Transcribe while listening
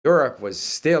Europe was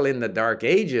still in the dark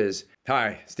ages.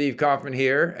 Hi, Steve Kaufman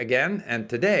here again, and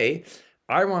today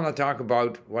I want to talk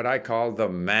about what I call the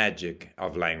magic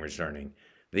of language learning,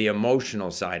 the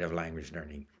emotional side of language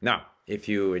learning. Now, if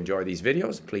you enjoy these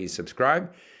videos, please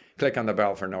subscribe, click on the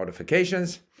bell for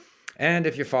notifications, and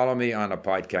if you follow me on a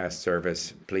podcast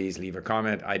service, please leave a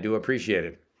comment. I do appreciate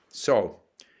it. So,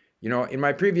 in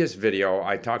my previous video,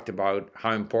 I talked about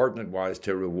how important it was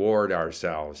to reward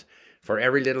ourselves for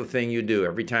every little thing you do.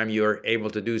 Every time you're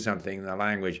able to do something in the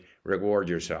language, reward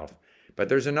yourself. But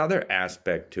there's another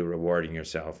aspect to rewarding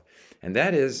yourself, and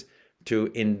that is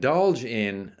to indulge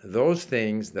in those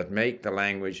things that make the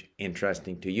language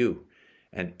interesting to you.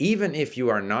 And even if you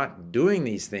are not doing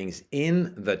these things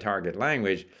in the target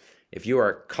language, if you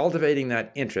are cultivating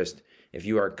that interest, if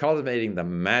you are cultivating the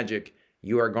magic,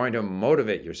 you are going to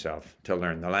motivate yourself to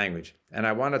learn the language. And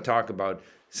I want to talk about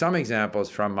some examples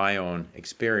from my own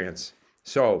experience.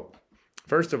 So,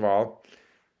 first of all,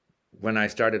 when I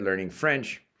started learning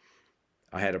French,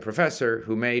 I had a professor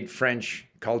who made French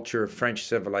culture, French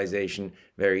civilization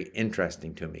very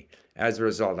interesting to me. As a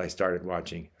result, I started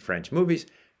watching French movies.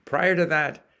 Prior to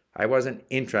that, I wasn't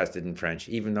interested in French,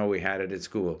 even though we had it at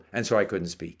school, and so I couldn't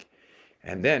speak.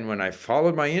 And then when I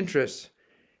followed my interests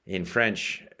in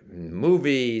French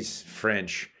movies,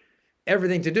 French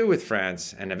everything to do with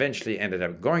France, and eventually ended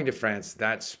up going to France,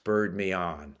 that spurred me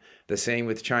on. The same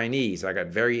with Chinese. I got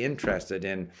very interested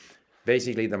in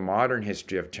basically the modern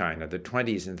history of China, the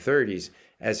 20s and 30s,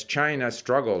 as China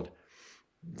struggled,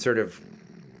 sort of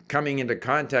coming into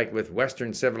contact with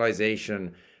Western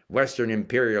civilization, Western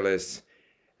imperialists,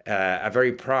 a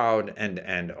very proud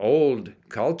and old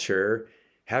culture,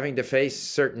 having to face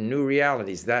certain new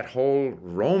realities. That whole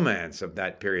romance of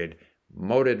that period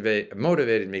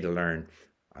motivated me to learn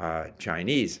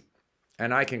Chinese.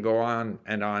 And I can go on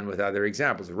and on with other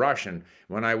examples. Russian,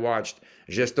 when I watched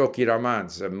Zhestoki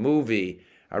Romance,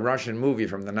 a Russian movie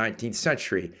from the 19th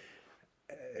century,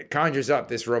 conjures up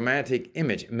this romantic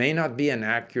image. It may not be an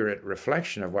accurate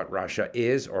reflection of what Russia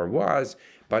is or was,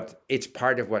 but it's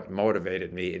part of what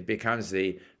motivated me. It becomes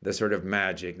the sort of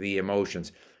magic, the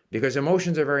emotions, because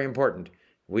emotions are very important.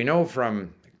 We know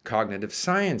from cognitive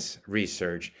science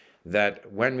research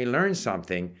that when we learn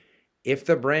something, if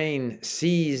the brain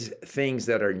sees things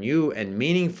that are new and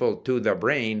meaningful to the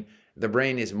brain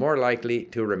is more likely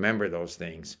to remember those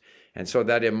things. And so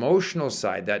that emotional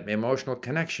side, that emotional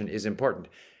connection is important.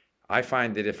 I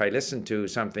find that if I listen to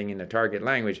something in a target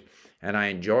language and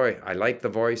I like the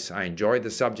voice, I enjoy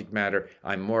the subject matter,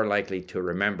 I'm more likely to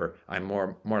remember, I'm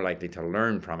more likely to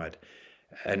learn from it.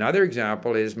 Another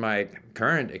example is my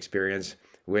current experience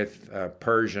with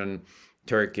Persian,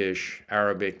 Turkish,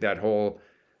 Arabic, that whole,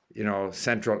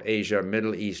 Central Asia,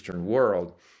 Middle Eastern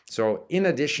world. So in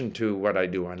addition to what I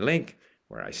do on LingQ,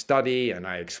 where I study and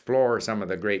I explore some of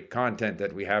the great content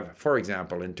that we have, for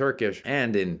example, in Turkish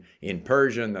and in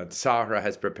Persian that Sahra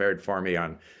has prepared for me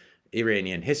on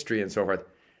Iranian history and so forth,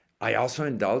 I also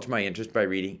indulge my interest by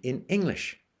reading in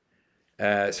English.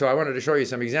 So I wanted to show you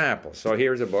some examples. So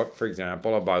here's a book, for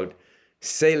example, about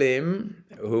Selim,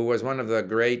 who was one of the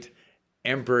great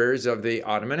emperors of the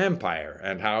Ottoman Empire,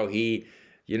 and how he,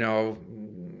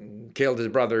 killed his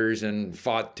brothers and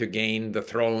fought to gain the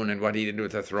throne and what he did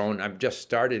with the throne. I've just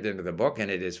started into the book,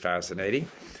 and it is fascinating.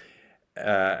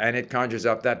 And it conjures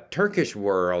up that Turkish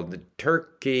world, the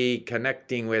Turkey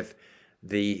connecting with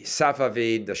the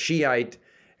Safavid, the Shiite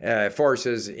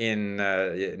forces in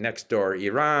next door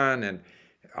Iran, and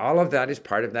all of that is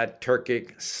part of that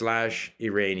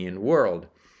Turkic/Iranian world.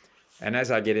 And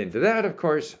as I get into that, of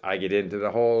course, I get into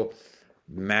the whole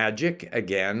magic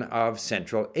again of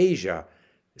Central Asia.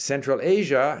 Central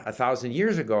Asia, 1,000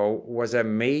 years ago, was a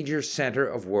major center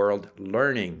of world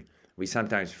learning. We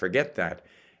sometimes forget that.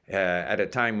 At a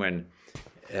time when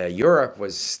Europe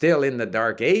was still in the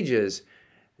dark ages,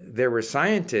 there were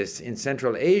scientists in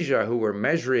Central Asia who were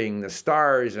measuring the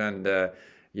stars and the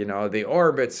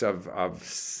orbits of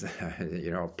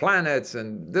planets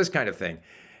and this kind of thing.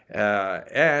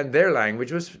 And their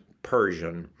language was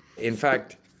Persian. In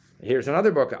fact, here's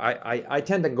another book. I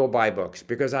tend to go buy books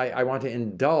because I want to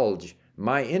indulge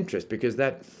my interest, because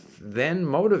that then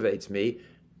motivates me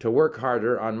to work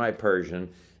harder on my Persian,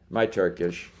 my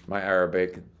Turkish, my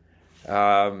Arabic,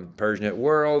 Persianate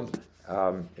world.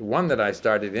 One that I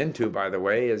started into, by the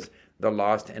way, is The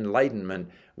Lost Enlightenment,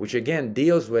 which again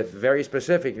deals with very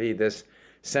specifically this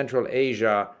Central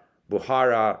Asia,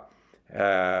 Bukhara,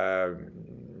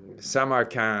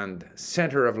 Samarkand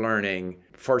center of learning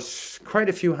for quite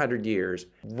a few hundred years,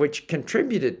 which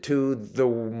contributed to the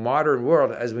modern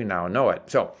world as we now know it.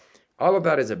 So all of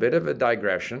that is a bit of a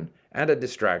digression and a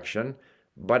distraction,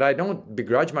 But I don't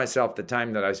begrudge myself the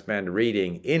time that I spend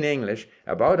reading in English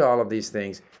about all of these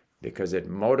things because it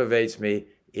motivates me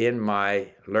in my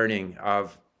learning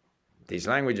of these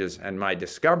languages and my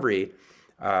discovery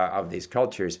of these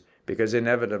cultures, because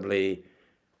inevitably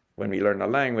when we learn a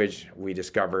language, we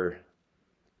discover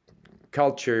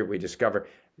culture, we discover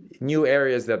new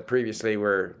areas that previously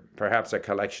were perhaps a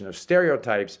collection of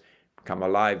stereotypes come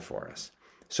alive for us.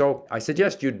 So I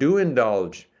suggest you do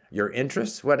indulge your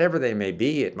interests, whatever they may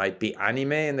be. It might be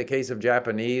anime in the case of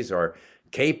Japanese, or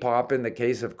K-pop in the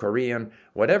case of Korean,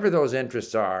 whatever those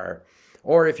interests are.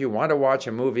 Or if you want to watch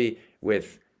a movie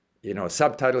with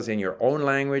subtitles in your own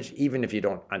language, even if you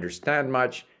don't understand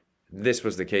much. This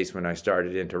was the case when I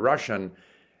started into Russian.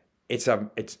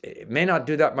 It may not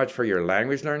do that much for your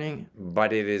language learning,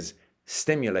 but it is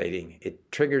stimulating.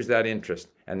 It triggers that interest,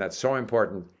 and that's so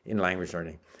important in language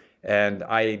learning. And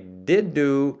I did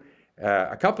do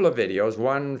a couple of videos,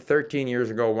 one 13 years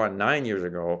ago, one 9 years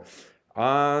ago,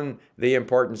 on the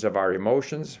importance of our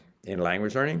emotions in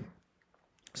language learning.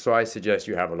 So I suggest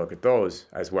you have a look at those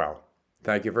as well.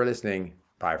 Thank you for listening.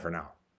 Bye for now.